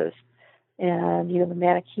circumstances, and the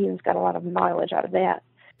Manichaeans got a lot of mileage out of that.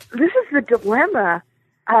 This is the dilemma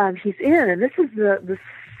he's in, and this is the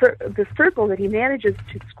circle that he manages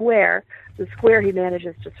to square, the square he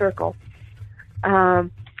manages to circle.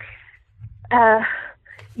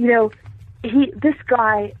 This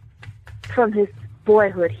guy, from his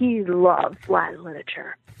boyhood, he loves Latin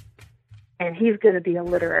literature, and he's going to be a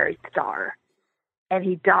literary star, and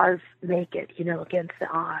he does make it, against the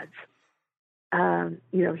odds.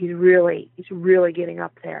 He's really getting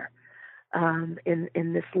up there in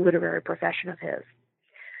this literary profession of his.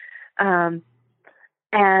 But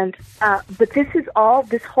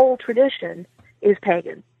this whole tradition is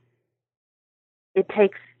pagan. It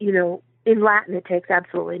takes, in Latin, it takes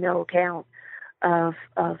absolutely no account of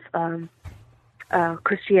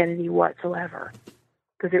Christianity whatsoever,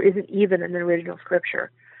 because there isn't even an original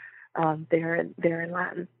scripture there in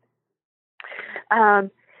Latin.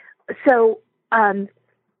 So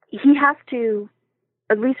he has to,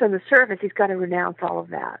 at least on the surface, he's got to renounce all of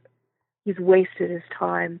that. He's wasted his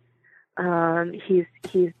time. He's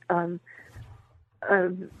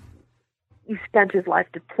spent his life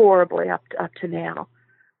deplorably up to now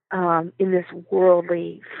in this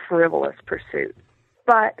worldly, frivolous pursuit.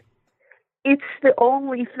 But it's the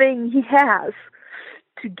only thing he has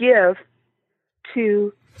to give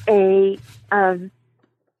to a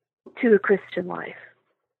Christian life.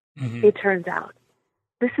 Mm-hmm. It turns out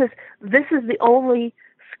this is the only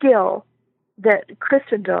skill that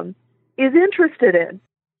Christendom is interested in.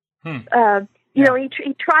 He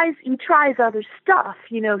tries other stuff.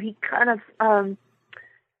 He kind of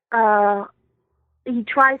he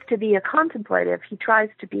tries to be a contemplative. He tries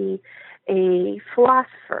to be a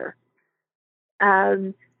philosopher,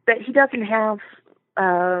 but he doesn't have.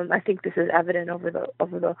 I think this is evident over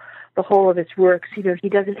the whole of his works. He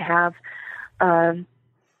doesn't have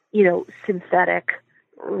synthetic,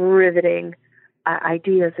 riveting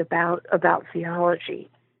ideas about theology.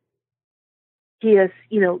 He is,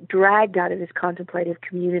 dragged out of his contemplative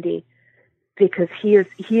community because he is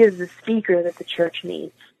the speaker that the church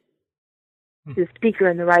needs, the speaker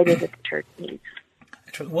and the writer that the church needs.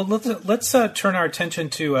 Well, let's turn our attention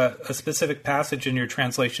to a specific passage in your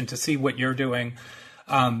translation to see what you're doing,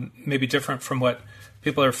 maybe different from what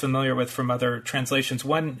people are familiar with from other translations.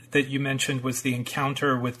 One that you mentioned was the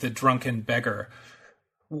encounter with the drunken beggar.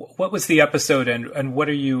 What was the episode, and what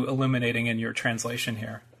are you illuminating in your translation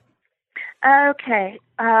here? Okay.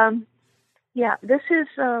 This is,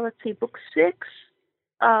 book 6,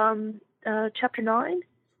 chapter 9.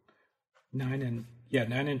 9 and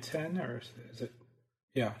 10, or is it?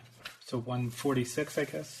 Yeah. So 146, I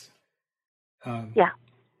guess.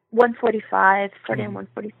 145, starting on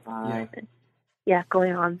 145, and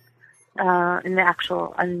going on, in the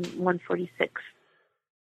actual on 146.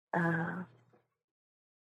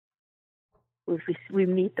 We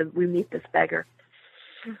meet this beggar.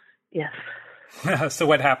 Yes. So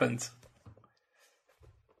what happens?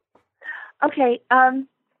 Okay.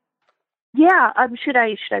 Should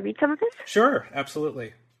I read some of this? Sure,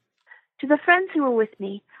 absolutely. To the friends who were with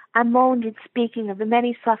me, I moaned in speaking of the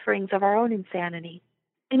many sufferings of our own insanity.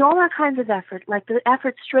 In all our kinds of effort, like the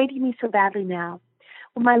effort straining me so badly now,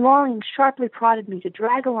 when my longing sharply prodded me to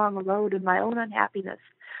drag along a load of my own unhappiness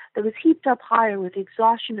that was heaped up higher with the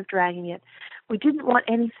exhaustion of dragging it, We didn't want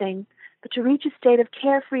anything but to reach a state of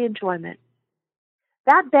carefree enjoyment.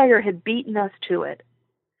 That beggar had beaten us to it,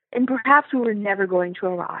 and perhaps we were never going to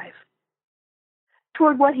arrive.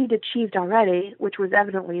 Toward what he'd achieved already, which was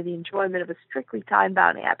evidently the enjoyment of a strictly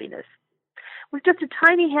time-bound happiness, with just a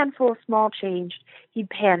tiny handful of small change he'd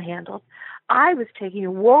panhandled, I was taking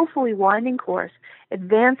a woefully winding course,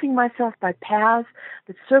 advancing myself by paths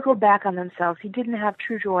that circled back on themselves. He didn't have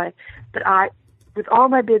true joy, but I, with all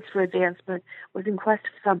my bids for advancement, was in quest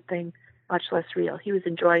of something much less real. He was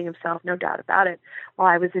enjoying himself, no doubt about it, while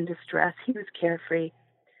I was in distress. He was carefree,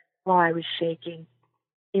 while I was shaking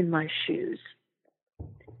in my shoes.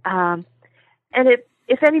 And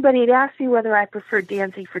if anybody had asked me whether I preferred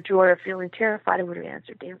dancing for joy or feeling terrified, I would have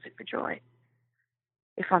answered dancing for joy.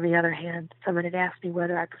 If, on the other hand, someone had asked me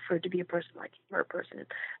whether I preferred to be a person like him or a person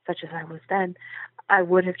such as I was then, I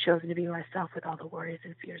would have chosen to be myself with all the worries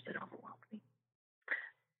and fears that overwhelmed me.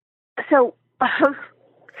 So,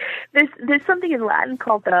 there's something in Latin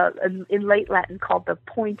called in late Latin called the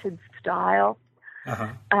pointed style.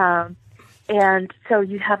 Uh-huh. And so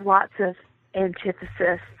you have lots of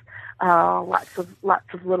antithesis, lots of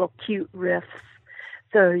little cute riffs.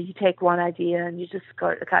 So you take one idea and you just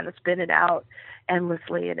go to kind of spin it out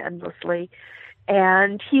endlessly and endlessly.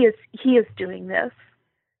 And he is doing this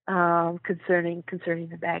concerning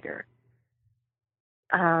the beggar.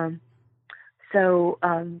 So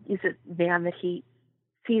he's a man that he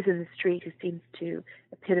sees in the street who seems to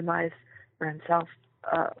epitomize for himself,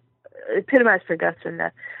 epitomize for Augustine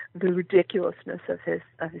the ridiculousness of his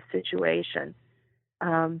situation.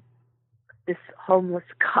 This homeless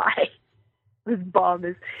guy, this bum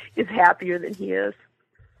is happier than he is.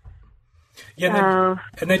 Yeah,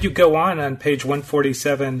 and then you go on page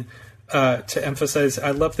 147 to emphasize.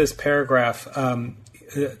 I love this paragraph.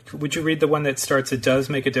 Would you read the one that starts? It does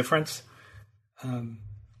make a difference.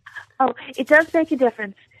 It does make a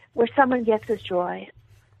difference where someone gets his joy.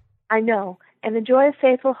 I know, and the joy of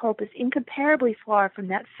faithful hope is incomparably far from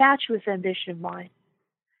that fatuous ambition of mine.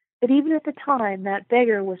 But even at the time, that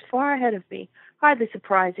beggar was far ahead of me, hardly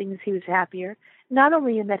surprising as he was happier, not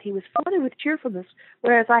only in that he was flooded with cheerfulness,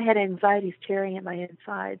 whereas I had anxieties tearing at my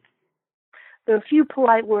insides. Through a few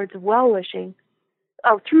polite words of well-wishing,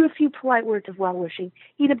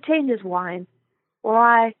 he'd obtained his wine,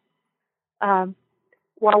 while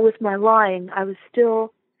with my lying, I was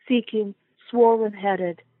still seeking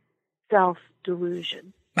swollen-headed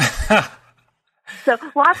self-delusion. So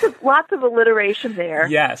lots of alliteration there.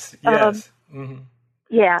 Yes. Mm-hmm.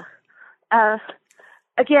 Yeah.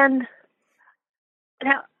 Again,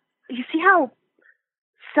 now you see how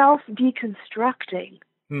self-deconstructing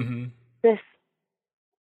mm-hmm. this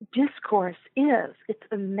discourse is. It's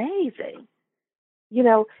amazing. You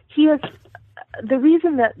know, he is the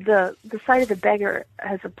reason that the sight of the beggar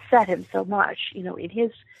has upset him so much. You know, in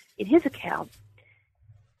his account,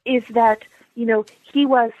 is that he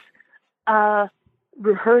was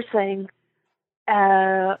rehearsing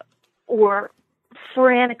or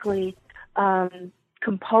frantically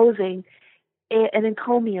composing an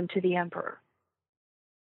encomium to the emperor.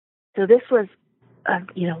 So this was a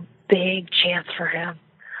big chance for him.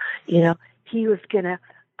 He was gonna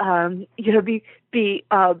be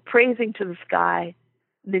praising to the sky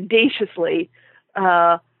mendaciously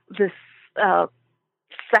this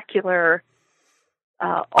secular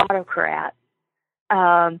autocrat.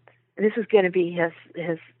 This is going to be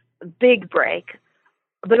his big break,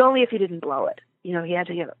 but only if he didn't blow it. He had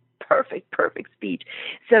to give a perfect speech.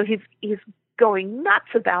 So he's going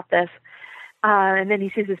nuts about this, and then he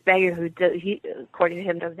sees this beggar who, according to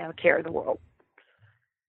him, doesn't have a care in the world.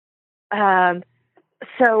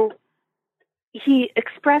 So he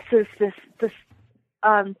expresses this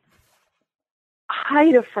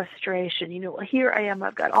height of frustration. Here I am.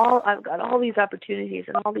 I've got all these opportunities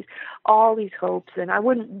and all these hopes, and I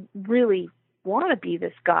wouldn't really want to be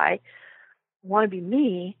this guy. Want to be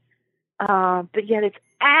me, but yet it's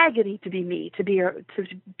agony to be me, to be a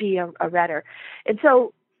Retter. And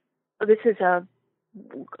so this is a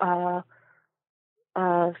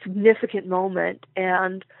significant moment,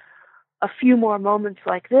 and a few more moments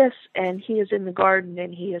like this, and he is in the garden,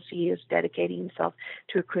 and he is dedicating himself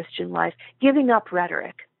to a Christian life, giving up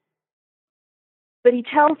rhetoric. But he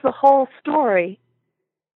tells the whole story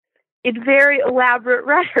in very elaborate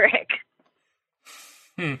rhetoric.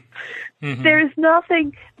 Mm-hmm. There is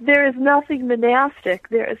nothing monastic.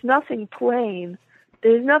 There is nothing plain.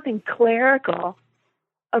 There is nothing clerical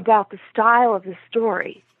about the style of the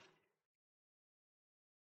story.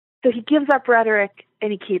 So he gives up rhetoric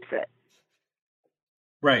and he keeps it.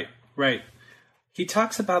 Right. He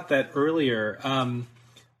talks about that earlier.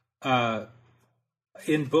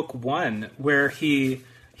 in book one, where he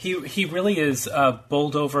really is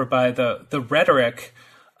bowled over by the rhetoric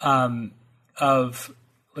of,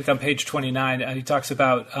 like on page 29, he talks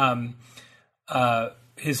about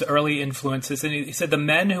his early influences, and he said the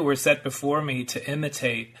men who were set before me to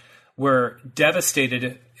imitate were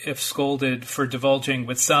devastated if scolded for divulging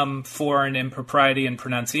with some foreign impropriety in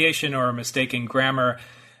pronunciation or mistaken grammar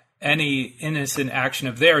any innocent action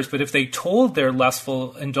of theirs, but if they told their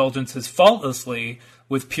lustful indulgences faultlessly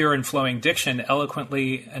with pure and flowing diction,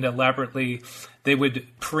 eloquently and elaborately, they would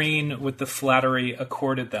preen with the flattery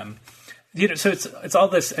accorded them. So it's all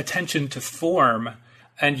this attention to form,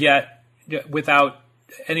 and yet without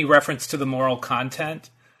any reference to the moral content.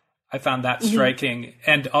 I found that striking,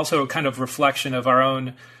 and also a kind of reflection of our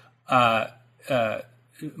own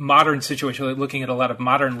modern situation, looking at a lot of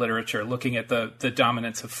modern literature, looking at the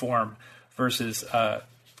dominance of form versus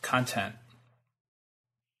content.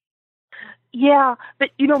 Yeah,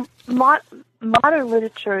 but modern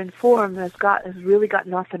literature and form has really got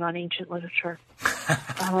nothing on ancient literature.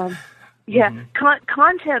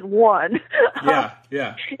 Content won.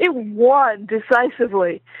 Yeah. It won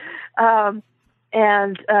decisively, and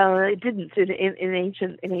it didn't in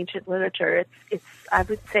ancient literature. It's I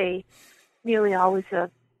would say nearly always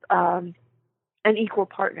an equal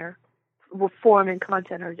partner. Well, form and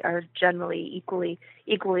content are generally equally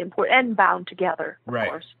important and bound together. Of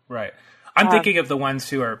course. Right. I'm thinking of the ones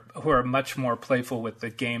who are much more playful with the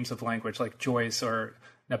games of language, like Joyce or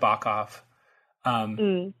Nabokov. But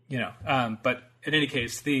in any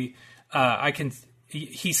case, he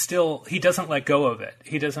doesn't let go of it.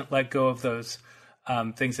 He doesn't let go of those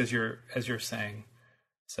things as you're saying.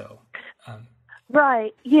 So,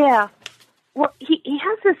 right. Yeah. Well, he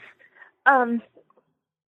has this.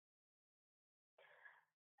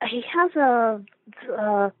 He has a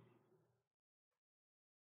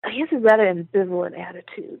rather ambivalent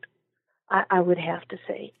attitude, I would have to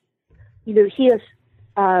say. He is,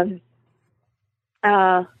 in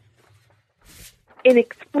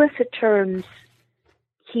explicit terms,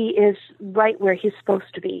 he is right where he's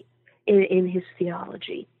supposed to be in his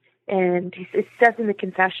theology. And it says in the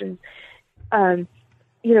Confessions, I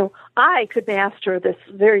could master this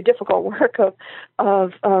very difficult work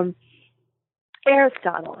of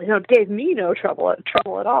Aristotle. It gave me no trouble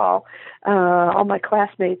at all. All my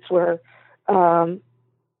classmates were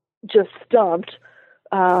just stumped,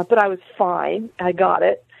 but I was fine. I got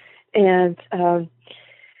it, and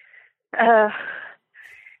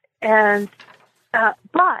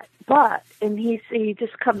he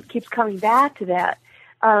just keeps coming back to that.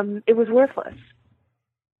 It was worthless.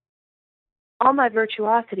 All my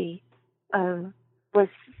virtuosity was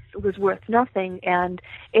worth nothing, and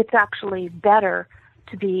it's actually better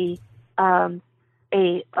to be a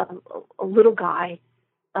little guy,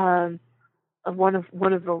 one of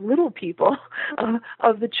the little people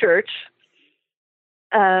of the church,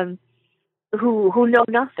 who know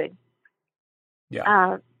nothing.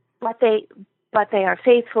 Yeah. But they are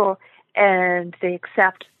faithful, and they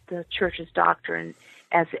accept the church's doctrine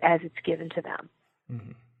as it's given to them.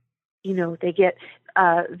 Mm-hmm. They get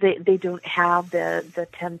they don't have the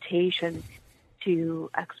temptation to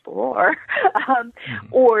explore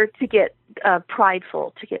or to get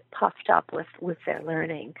prideful, to get puffed up with their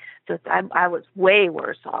learning. So I was way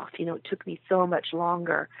worse off. It took me so much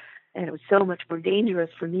longer, and it was so much more dangerous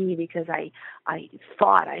for me because I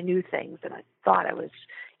thought I knew things, and I thought I was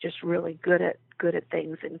just really good at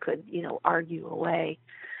things and could argue away.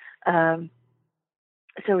 So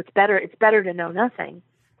it's better to know nothing.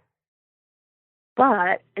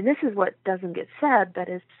 But, and this is what doesn't get said, but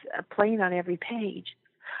it's plain on every page.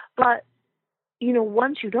 But,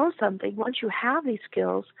 once you know something, once you have these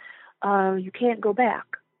skills, you can't go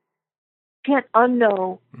back. You can't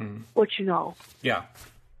unknow what you know. Yeah.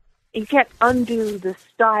 You can't undo the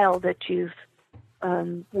style that you've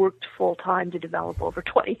worked full time to develop over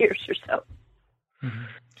 20 years or so. Mm-hmm.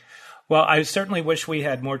 Well, I certainly wish we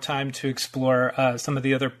had more time to explore some of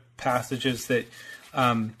the other passages that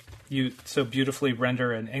you so beautifully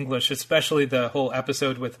render in English, especially the whole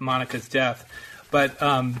episode with Monica's death. But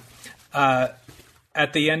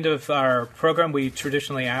at the end of our program, we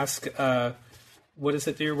traditionally ask, what is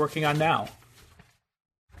it that you're working on now?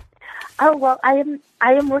 Oh, well, I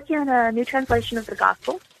am working on a new translation of the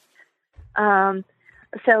Gospel.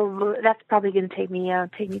 So that's probably going to take me a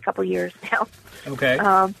couple years now. Okay.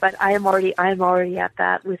 But I am already at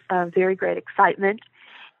that with very great excitement,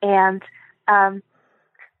 and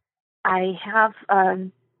I have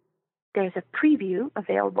there's a preview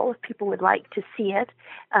available if people would like to see it.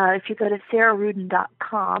 If you go to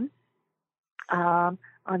sararudin.com on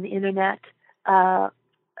the internet,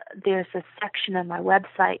 there's a section on my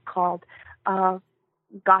website called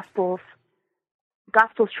Gospels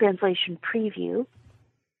Translation Preview,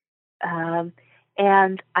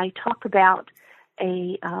 and I talk about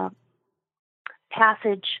a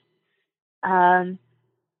passage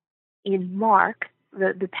in Mark,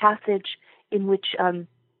 the passage in which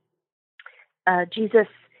Jesus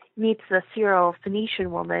meets the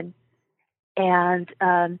Syro-Phoenician woman, and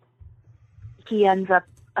he ends up,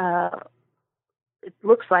 it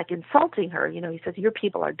looks like, insulting her. He says, "Your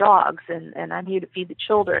people are dogs, and I'm here to feed the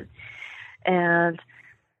children." And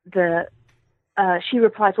she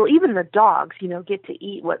replies, "Well, even the dogs, get to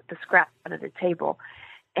eat what the scraps under the table."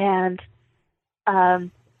 And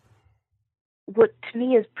what to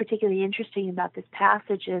me is particularly interesting about this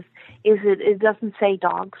passage is it doesn't say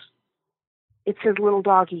dogs. It says little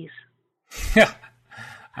doggies. Yeah.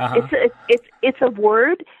 Uh-huh. It's a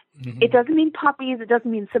word. Mm-hmm. It doesn't mean puppies. It doesn't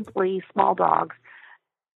mean simply small dogs.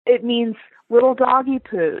 It means little doggy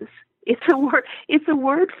poos. It's a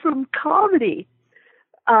word from comedy.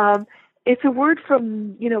 It's a word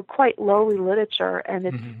from quite lowly literature,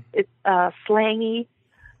 and it's slangy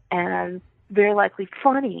and very likely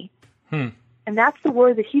funny. And that's the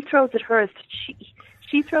word that he throws at her.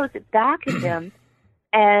 She throws it back at him,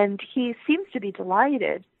 and he seems to be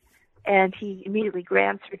delighted. And he immediately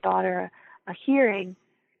grants her daughter a hearing.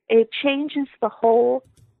 It changes the whole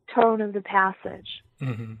tone of the passage.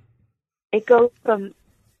 Mm-hmm. It goes from,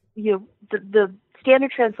 the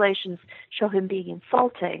standard translations show him being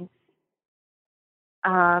insulting.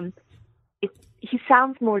 He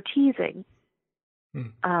sounds more teasing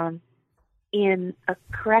in a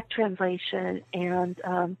correct translation, and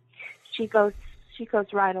she goes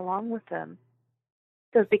right along with him.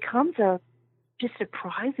 So it becomes a just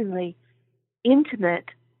surprisingly intimate,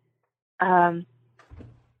 rather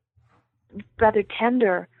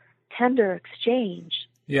tender exchange.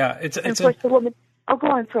 Yeah, and of course the woman. Oh, go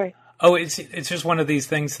on. Sorry. Oh, it's just one of these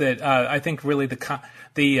things that I think really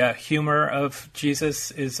the humor of Jesus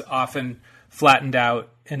is often flattened out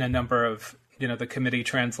in a number of the committee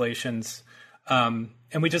translations, and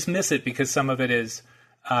we just miss it because some of it is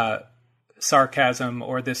sarcasm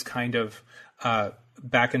or this kind of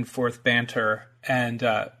back and forth banter, and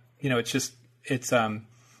it's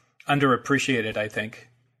underappreciated, I think.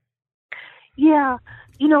 Yeah,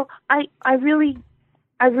 I really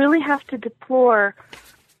have to deplore,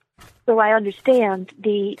 so I understand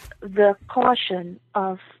the caution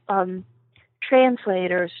of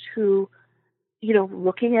translators who,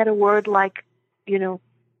 looking at a word like,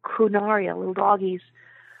 kunaria, little doggies,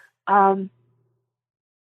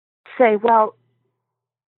 say, well,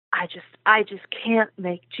 I just can't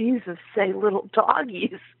make Jesus say little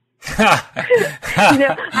doggies.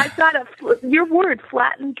 I've got your word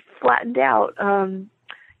flattened out.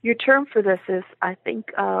 Your term for this is, I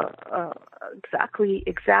think,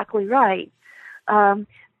 exactly right.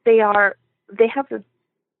 They have the,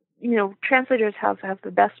 translators have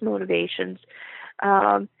the best motivations,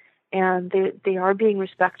 and they are being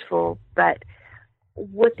respectful. But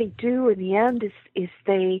what they do in the end is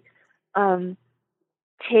they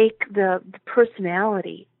take the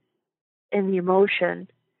personality and the emotion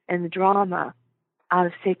and the drama out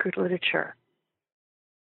of sacred literature.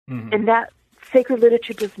 Mm-hmm. And that sacred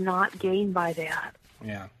literature does not gain by that.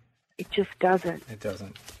 Yeah. It just doesn't. It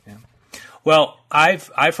doesn't, yeah. Well, I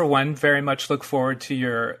for one, very much look forward to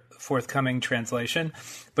your forthcoming translation.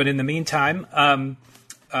 But in the meantime,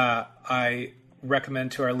 I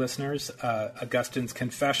recommend to our listeners Augustine's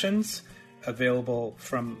Confessions, available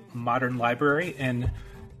from Modern Library in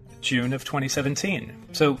June of 2017.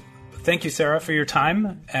 So thank you, Sarah, for your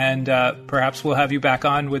time, and perhaps we'll have you back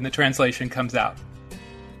on when the translation comes out.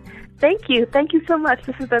 Thank you. Thank you so much.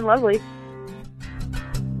 This has been lovely.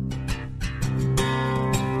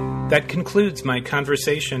 That concludes my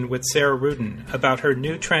conversation with Sarah Rudin about her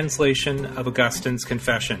new translation of Augustine's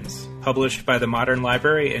Confessions, published by the Modern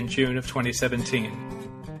Library in June of 2017.